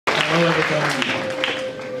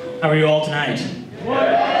everybody. How are you all tonight?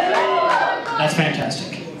 That's fantastic.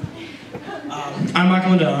 I'm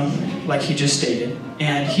Michael Madone, like he just stated,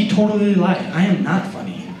 and he totally lied. I am not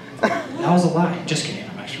funny. That was a lie. Just kidding,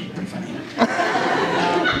 I'm actually pretty funny.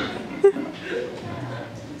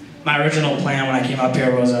 My original plan when I came up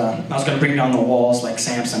here was I was going to bring down the walls like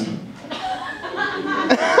Samson.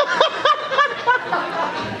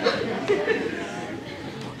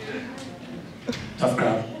 Tough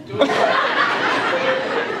crowd.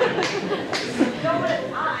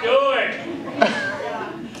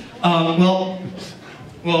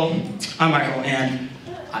 Well, I'm Michael, and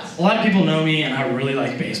a lot of people know me, and I really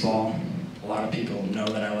like baseball. A lot of people know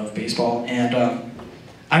that I love baseball, and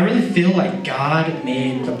I really feel like God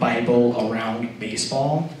made the Bible around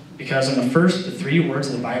baseball, because in the first 3 words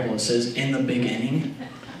of the Bible, it says, "In the beginning."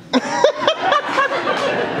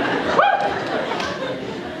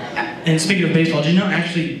 And speaking of baseball, did you know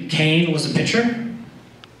actually Cain was a pitcher?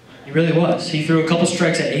 He really was. He threw a couple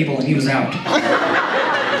strikes at Abel, and he was out.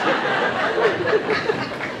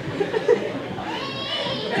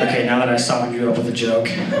 Okay, now that I softened you up with a joke.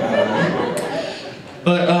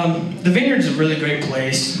 The Vineyard's a really great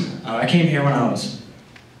place. I came here when I was...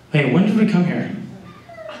 Hey, when did we come here?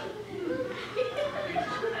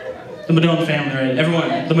 The Madone family, right?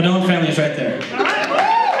 Everyone, the Madone family is right there.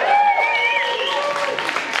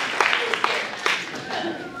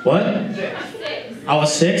 What? 6. I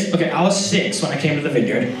was 6? Okay, I was 6 when I came to the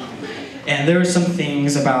Vineyard. And there were some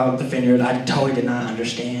things about the Vineyard I totally did not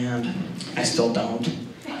understand. I still don't.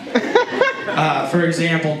 For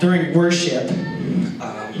example, during worship,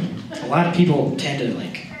 a lot of people tend to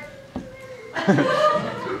like...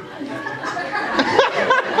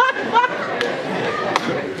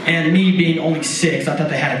 And me being only 6, I thought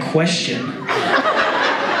they had a question.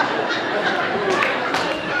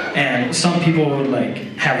 And some people would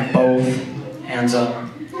like have both hands up.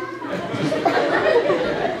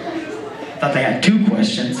 Thought they had 2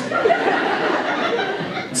 questions.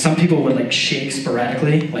 Some people would like shake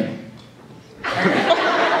sporadically, like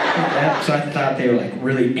that. So I thought they were like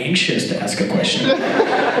really anxious to ask a question.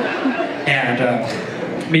 And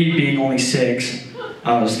me being only 6,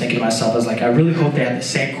 I was thinking to myself, I was like, I really hope they have the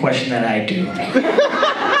same question that I do.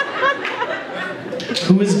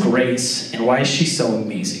 Who is Grace, and why is she so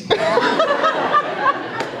amazing?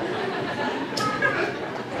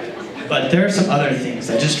 But there are some other things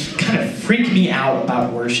that just kind of freak me out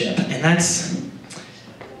about worship, and that's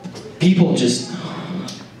people just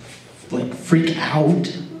like freak out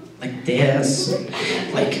like this,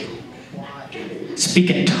 like speak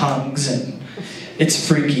in tongues, and it's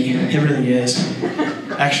freaky. It really is.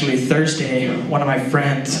 Actually, Thursday, one of my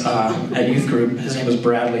friends at youth group, his name was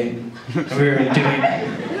Bradley, and we were doing,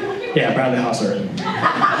 yeah, Bradley Hosser.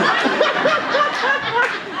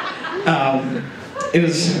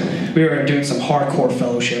 We were doing some hardcore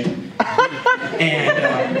fellowship,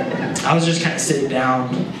 and I was just kind of sitting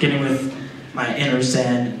down, getting with my inner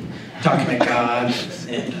zen, talking to God,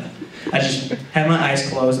 and I just had my eyes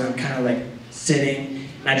closed, and I'm kind of like sitting,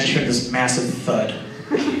 and I just heard this massive thud.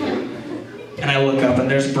 And I look up, and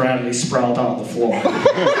there's Bradley sprawled out on the floor.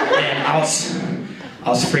 And I was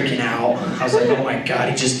freaking out. I was like, oh my God,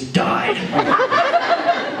 he just died.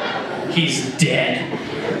 He's dead.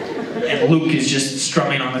 And Luke is just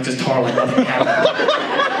strumming on the guitar like nothing happened.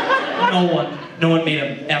 No one made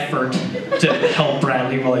an effort to help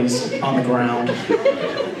Bradley while he's on the ground.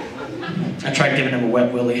 I tried giving him a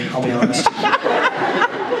wet willy, I'll be honest.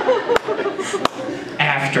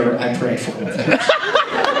 After I prayed for him.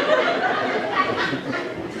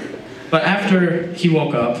 But after he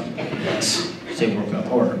woke up, yes, say woke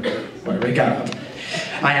up, or whatever, he got up,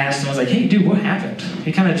 I asked him, I was like, hey dude, what happened?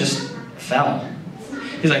 He kind of just fell.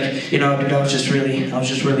 He's like, you know, dude, I was just really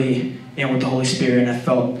in with the Holy Spirit, and I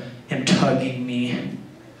felt him tugging me,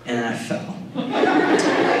 and I fell.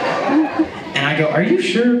 And I go, are you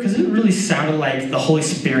sure? Because it really sounded like the Holy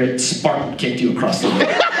Spirit spark kicked you across the room.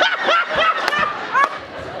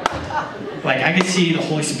 Like, I could see the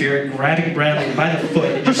Holy Spirit grabbing Bradley by the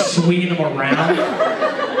foot and just swinging him around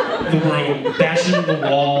the room, bashing the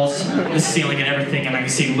walls, the ceiling, and everything, and I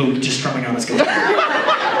could see Luke just strumming on his guitar.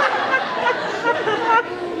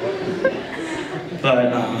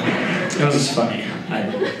 But it was just funny.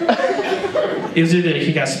 It was either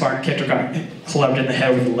he got spark kicked or got clubbed in the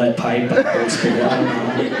head with a lead pipe by the Holy Spirit. I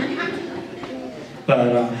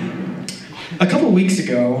don't know. But a couple weeks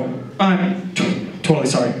ago, I'm totally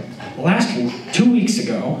sorry. Last 2 weeks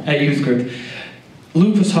ago at youth group,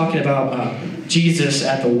 Luke was talking about Jesus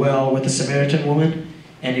at the well with the Samaritan woman,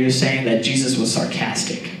 and he was saying that Jesus was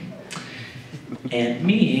sarcastic. And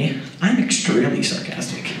me, I'm extremely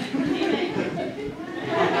sarcastic.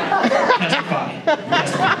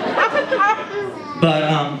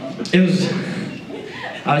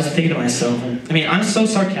 I was thinking to myself, I mean, I'm so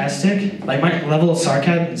sarcastic, like my level of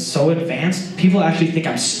sarcasm is so advanced, people actually think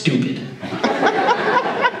I'm stupid.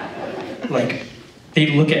 Like, they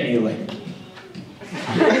look at me like,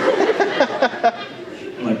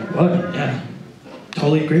 I'm like, what? Yeah,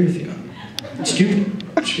 totally agree with you. It's stupid.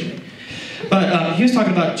 I'm just kidding. But he was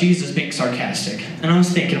talking about Jesus being sarcastic, and I was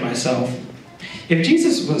thinking to myself, if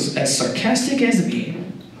Jesus was as sarcastic as me,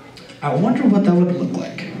 I wonder what that would look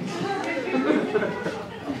like.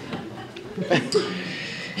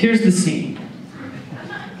 Here's the scene.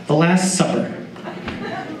 The Last Supper.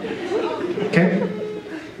 Okay?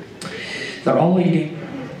 They're all eating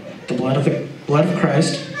the blood of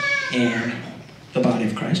Christ and the body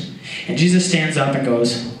of Christ. And Jesus stands up and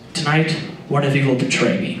goes, "Tonight, one of you will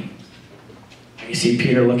betray me." And you see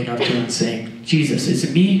Peter looking up to him and saying, "Jesus, is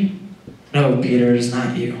it me?" "No, Peter, it is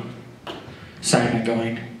not you." Simon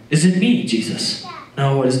going, "Is it me, Jesus?"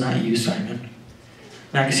 "No, it is not you, Simon."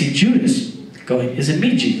 And I can see Judas going, "Is it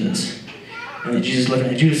me, Jesus?" And then Jesus looking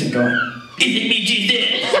at Judas and going, "Is it me,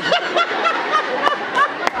 Jesus?"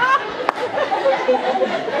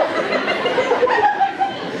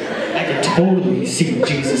 I can totally see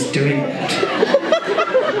Jesus doing that.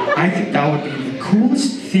 I think that would be the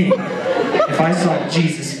coolest thing if I saw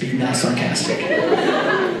Jesus be that sarcastic.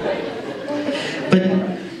 But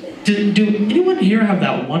do anyone here have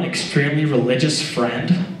that one extremely religious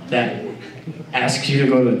friend that asks you to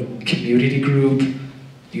go to a community group,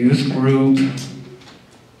 youth group,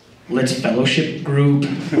 Let's Fellowship group,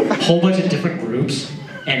 a whole bunch of different groups,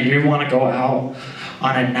 and you want to go out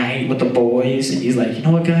on a night with the boys, and he's like, "You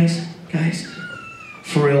know what, guys,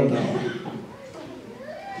 for real though,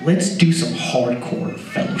 let's do some hardcore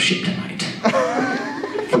fellowship tonight.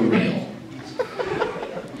 For real.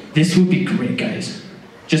 This would be great, guys.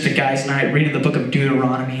 Just a guys' night, reading the book of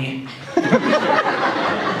Deuteronomy."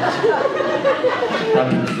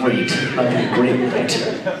 That'd be great. That'd be a great night.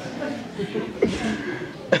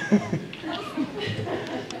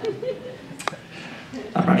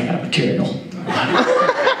 I'm running out of material.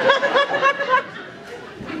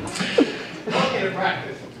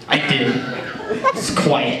 I did. It's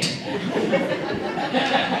quiet.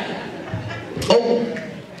 Oh,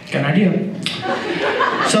 got an idea.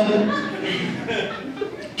 So,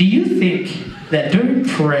 do you think that during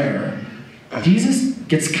prayer, Jesus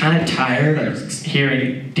gets kind of tired of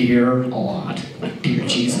hearing "dear" a lot, like "Dear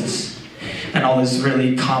Jesus," and all these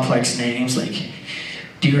really complex names like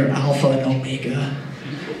 "Dear Alpha and Omega,"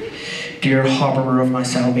 "Dear Harborer of my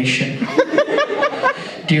salvation,"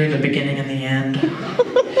 "Dear the beginning and the end,"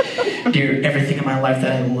 "Dear everything in my life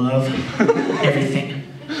that I love," everything.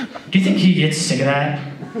 Do you think he gets sick of that?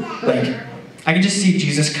 Like, I can just see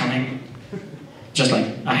Jesus coming, just like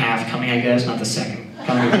a half coming, I guess, not the second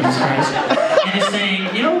coming of Jesus Christ. And he's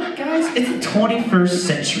saying, "You know what, guys? It's the 21st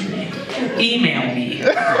century. Email me."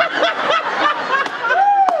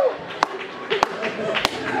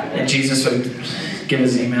 And Jesus would give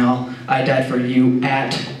his email, "I died for you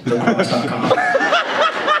at thecross.com."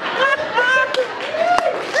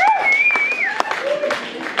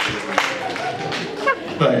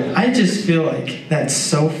 But I just feel like that's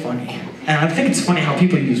so funny. And I think it's funny how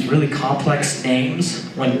people use really complex names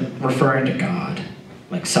when referring to God.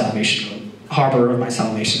 Like salvation, harborer of my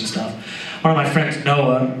salvation stuff. One of my friends,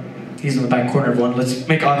 Noah, he's in the back corner of one. Let's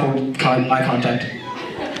make awkward eye contact.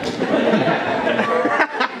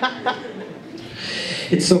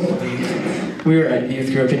 It's so funny. We were at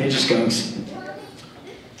youth group and he just goes,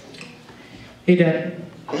 "Hey, Dad,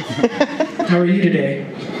 how are you today?"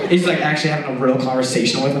 He's like actually having a real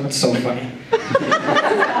conversation with him. It's so funny.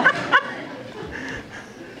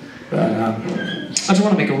 But I just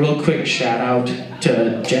want to make a real quick shout out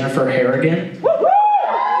to Jennifer Harrigan for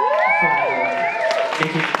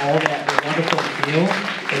making all that wonderful meal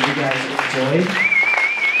that you guys enjoyed,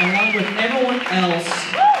 along with everyone else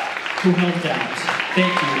who helped out.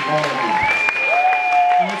 Thank you, all of you.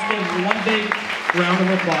 And let's give one big round of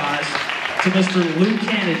applause to Mr. Lou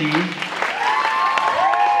Kennedy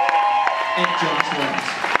and Josh West.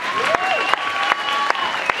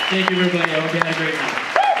 Thank you, everybody. I hope you had a great night.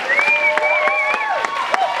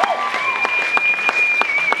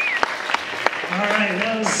 All right,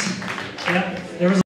 that was, yeah, there was